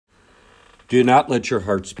Do not let your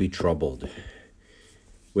hearts be troubled.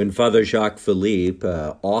 When Father Jacques Philippe,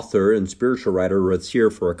 author and spiritual writer, was here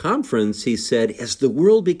for a conference, he said, as the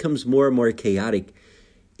world becomes more and more chaotic,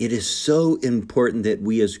 it is so important that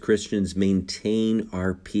we as Christians maintain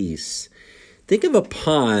our peace. Think of a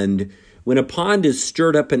pond. When a pond is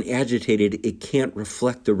stirred up and agitated, it can't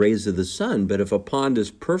reflect the rays of the sun. But if a pond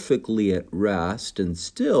is perfectly at rest and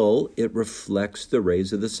still, it reflects the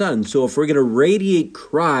rays of the sun. So if we're going to radiate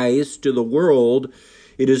Christ to the world,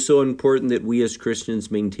 it is so important that we as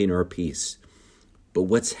Christians maintain our peace. But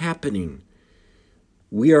what's happening?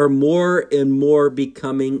 We are more and more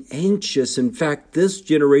becoming anxious. In fact, this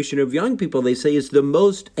generation of young people, they say, is the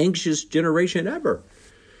most anxious generation ever.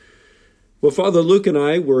 Well, Father Luke and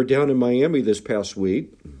I were down in Miami this past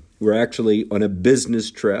week. We're actually on a business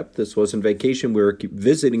trip. This wasn't vacation. We were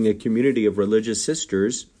visiting a community of religious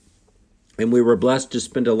sisters, and we were blessed to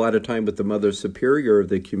spend a lot of time with the Mother Superior of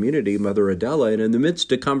the community, Mother Adela. And in the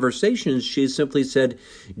midst of conversations, she simply said,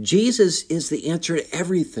 Jesus is the answer to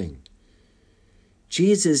everything.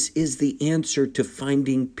 Jesus is the answer to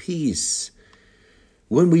finding peace.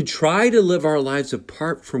 When we try to live our lives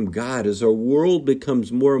apart from God, as our world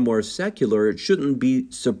becomes more and more secular, it shouldn't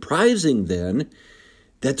be surprising then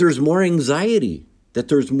that there's more anxiety, that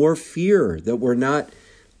there's more fear, that we're not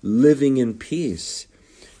living in peace.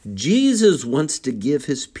 Jesus wants to give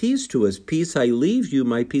his peace to us. Peace I leave you,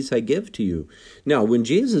 my peace I give to you. Now, when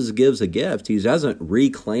Jesus gives a gift, he doesn't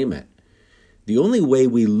reclaim it. The only way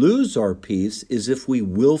we lose our peace is if we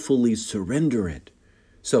willfully surrender it.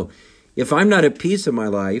 So, if I'm not at peace in my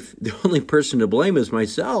life, the only person to blame is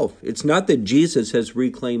myself. It's not that Jesus has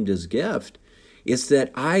reclaimed his gift. It's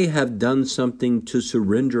that I have done something to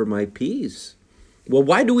surrender my peace. Well,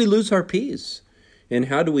 why do we lose our peace? And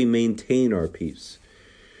how do we maintain our peace?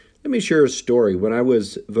 Let me share a story. When I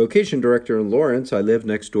was vocation director in Lawrence, I lived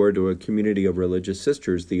next door to a community of religious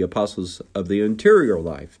sisters, the Apostles of the Interior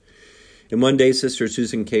Life. And one day, Sister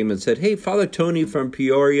Susan came and said, hey, Father Tony from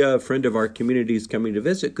Peoria, a friend of our community, is coming to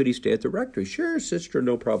visit. Could he stay at the rectory? Sure, sister,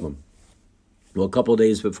 no problem. Well, a couple of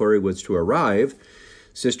days before he was to arrive,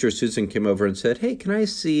 Sister Susan came over and said, hey, can I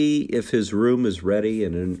see if his room is ready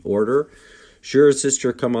and in order? Sure,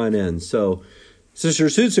 sister, come on in. So Sister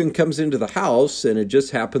Susan comes into the house, and it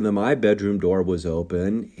just happened that my bedroom door was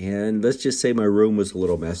open, and let's just say my room was a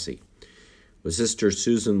little messy. Well, Sister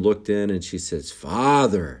Susan looked in, and she says,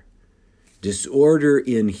 Father, disorder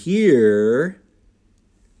in here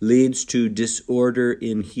leads to disorder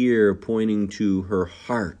in here, pointing to her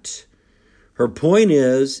heart. Her point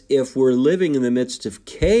is, if we're living in the midst of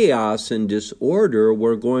chaos and disorder,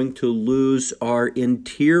 we're going to lose our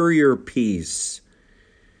interior peace.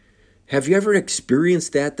 Have you ever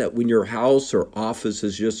experienced that when your house or office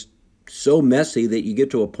is just so messy that you get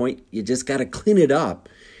to a point you just got to clean it up?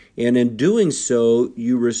 And in doing so,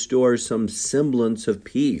 you restore some semblance of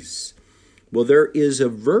peace. Well, there is a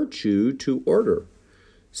virtue to order.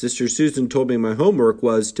 Sister Susan told me my homework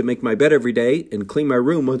was to make my bed every day and clean my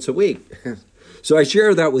room once a week. So I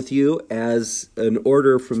share that with you as an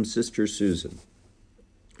order from Sister Susan.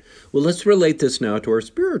 Well, let's relate this now to our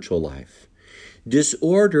spiritual life.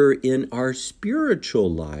 Disorder in our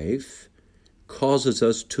spiritual life causes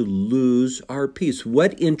us to lose our peace.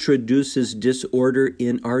 What introduces disorder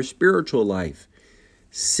in our spiritual life?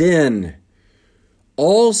 Sin.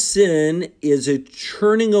 All sin is a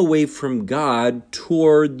turning away from God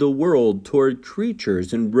toward the world, toward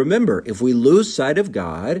creatures. And remember, if we lose sight of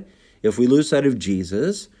God, if we lose sight of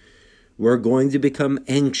Jesus, we're going to become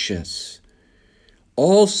anxious.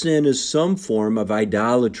 All sin is some form of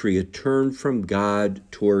idolatry, a turn from God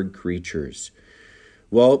toward creatures.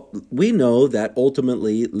 Well, we know that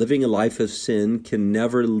ultimately living a life of sin can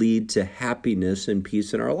never lead to happiness and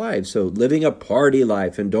peace in our lives. So living a party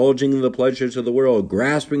life, indulging in the pleasures of the world,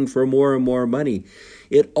 grasping for more and more money,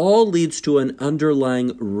 it all leads to an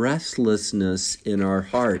underlying restlessness in our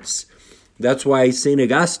hearts. That's why St.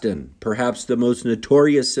 Augustine, perhaps the most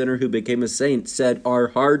notorious sinner who became a saint, said, our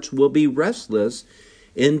hearts will be restless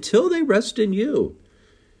until they rest in you.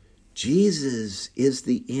 Jesus is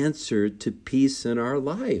the answer to peace in our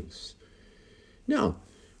lives. Now,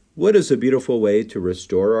 what is a beautiful way to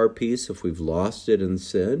restore our peace if we've lost it in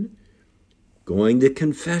sin? Going to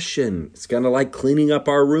confession. It's kind of like cleaning up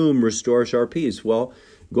our room restores our peace. Well,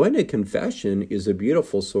 going to confession is a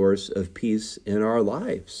beautiful source of peace in our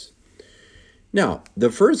lives. Now,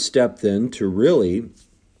 the first step then to really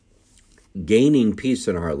gaining peace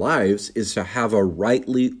in our lives is to have a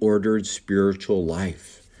rightly ordered spiritual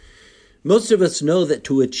life. Most of us know that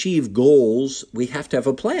to achieve goals, we have to have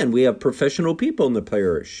a plan. We have professional people in the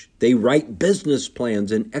parish. They write business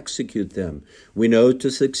plans and execute them. We know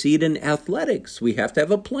to succeed in athletics, we have to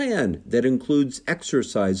have a plan that includes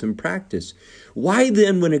exercise and practice. Why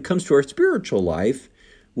then, when it comes to our spiritual life,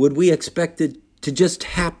 would we expect it to just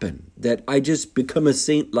happen, that I just become a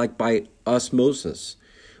saint like by osmosis?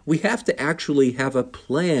 We have to actually have a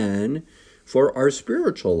plan for our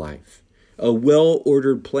spiritual life. A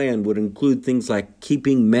well-ordered plan would include things like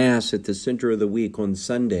keeping Mass at the center of the week on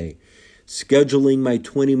Sunday, scheduling my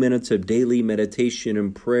 20 minutes of daily meditation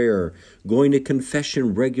and prayer, going to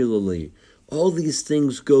confession regularly. All these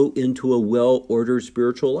things go into a well-ordered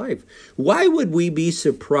spiritual life. Why would we be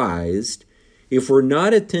surprised if we're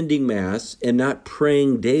not attending Mass and not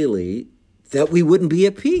praying daily that we wouldn't be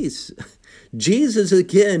at peace? Jesus,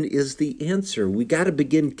 again, is the answer. We got to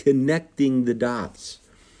begin connecting the dots.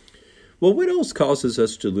 Well, what else causes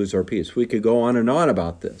us to lose our peace? We could go on and on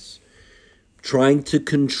about this. Trying to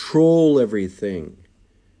control everything.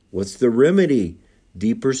 What's the remedy?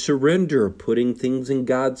 Deeper surrender, putting things in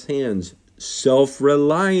God's hands.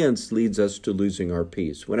 Self-reliance leads us to losing our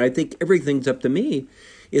peace. When I think everything's up to me,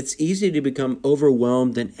 it's easy to become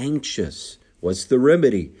overwhelmed and anxious. What's the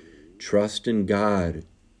remedy? Trust in God,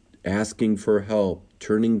 asking for help,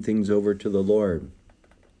 turning things over to the Lord.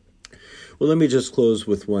 Well, let me just close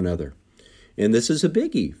with one other. And this is a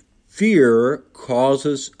biggie. Fear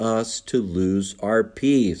causes us to lose our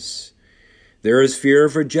peace. There is fear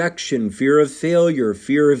of rejection, fear of failure,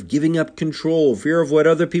 fear of giving up control, fear of what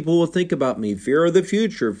other people will think about me, fear of the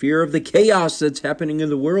future, fear of the chaos that's happening in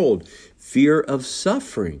the world, fear of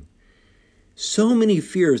suffering. So many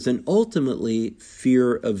fears, and ultimately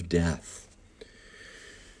fear of death.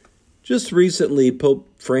 Just recently, Pope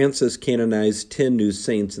Francis canonized 10 new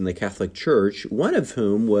saints in the Catholic Church, one of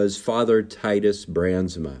whom was Father Titus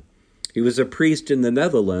Brandsma. He was a priest in the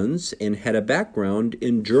Netherlands and had a background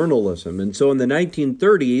in journalism. And so in the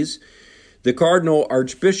 1930s, the Cardinal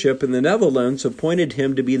Archbishop in the Netherlands appointed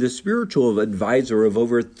him to be the spiritual advisor of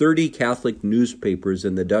over 30 Catholic newspapers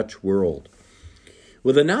in the Dutch world.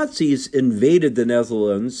 Well, the Nazis invaded the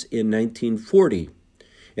Netherlands in 1940.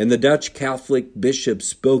 And the Dutch Catholic bishops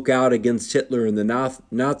spoke out against Hitler and the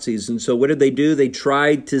Nazis. And so what did they do? They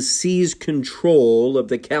tried to seize control of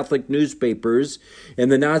the Catholic newspapers, and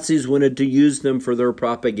the Nazis wanted to use them for their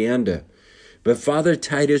propaganda. But Father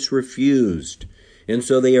Titus refused. And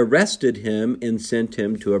so they arrested him and sent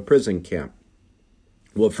him to a prison camp.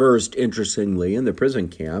 Well, first, interestingly, in the prison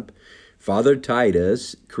camp, Father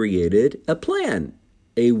Titus created a plan,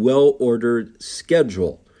 a well-ordered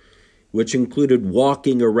schedule, which included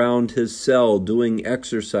walking around his cell, doing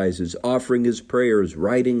exercises, offering his prayers,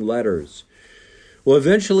 writing letters. Well,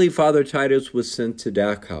 eventually, Father Titus was sent to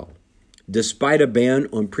Dachau. Despite a ban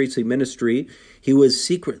on priestly ministry, he would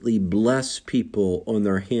secretly bless people on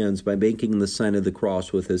their hands by making the sign of the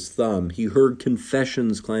cross with his thumb. He heard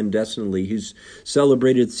confessions clandestinely. He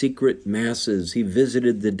celebrated secret masses. He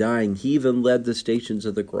visited the dying. He even led the Stations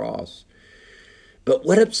of the Cross. But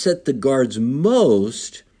what upset the guards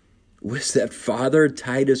most was that Father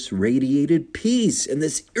Titus radiated peace, and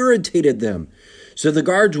this irritated them. So the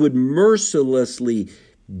guards would mercilessly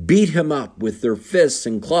beat him up with their fists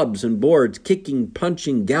and clubs and boards, kicking,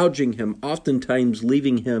 punching, gouging him, oftentimes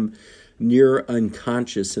leaving him near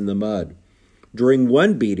unconscious in the mud. During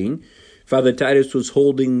one beating, Father Titus was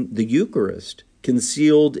holding the Eucharist,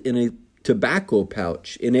 concealed in a tobacco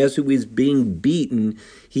pouch, and as he was being beaten,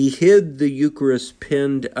 he hid the Eucharist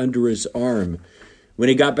pinned under his arm. When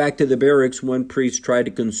he got back to the barracks, one priest tried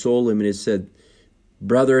to console him, and he said,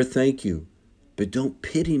 "Brother, thank you, but don't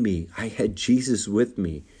pity me. I had Jesus with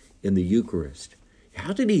me in the Eucharist."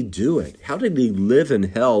 How did he do it? How did he live in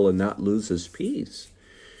hell and not lose his peace?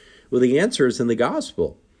 Well, the answer is in the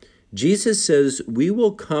gospel. Jesus says we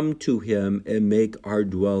will come to him and make our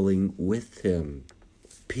dwelling with him.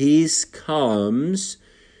 Peace comes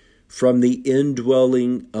from the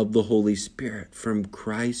indwelling of the Holy Spirit, from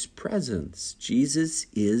Christ's presence. Jesus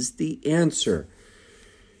is the answer.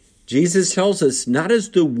 Jesus tells us, not as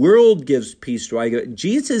the world gives peace do I give.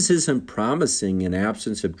 Jesus isn't promising an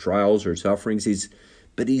absence of trials or sufferings,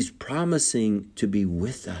 but he's promising to be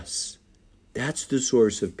with us. That's the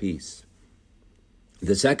source of peace.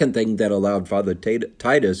 The second thing that allowed Father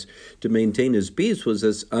Titus to maintain his peace was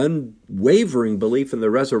this unwavering belief in the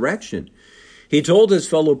resurrection. He told his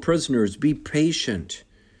fellow prisoners, "Be patient.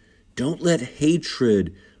 Don't let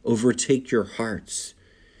hatred overtake your hearts."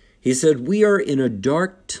 He said, "We are in a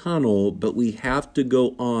dark tunnel, but we have to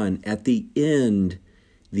go on. At the end,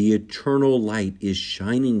 the eternal light is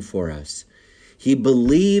shining for us." He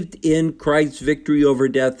believed in Christ's victory over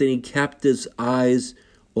death, and he kept his eyes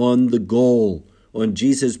on the goal, on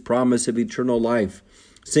Jesus' promise of eternal life.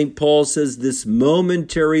 St. Paul says this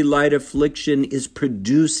momentary light affliction is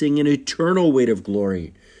producing an eternal weight of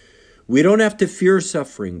glory. We don't have to fear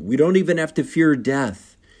suffering. We don't even have to fear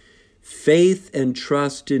death. Faith and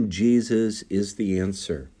trust in Jesus is the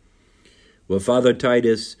answer. Well, Father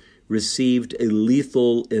Titus received a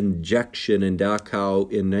lethal injection in Dachau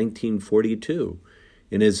in 1942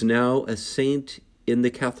 and is now a saint in the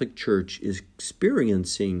Catholic Church, is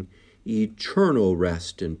experiencing eternal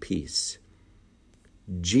rest and peace.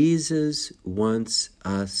 Jesus wants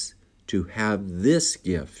us to have this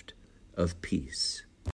gift of peace.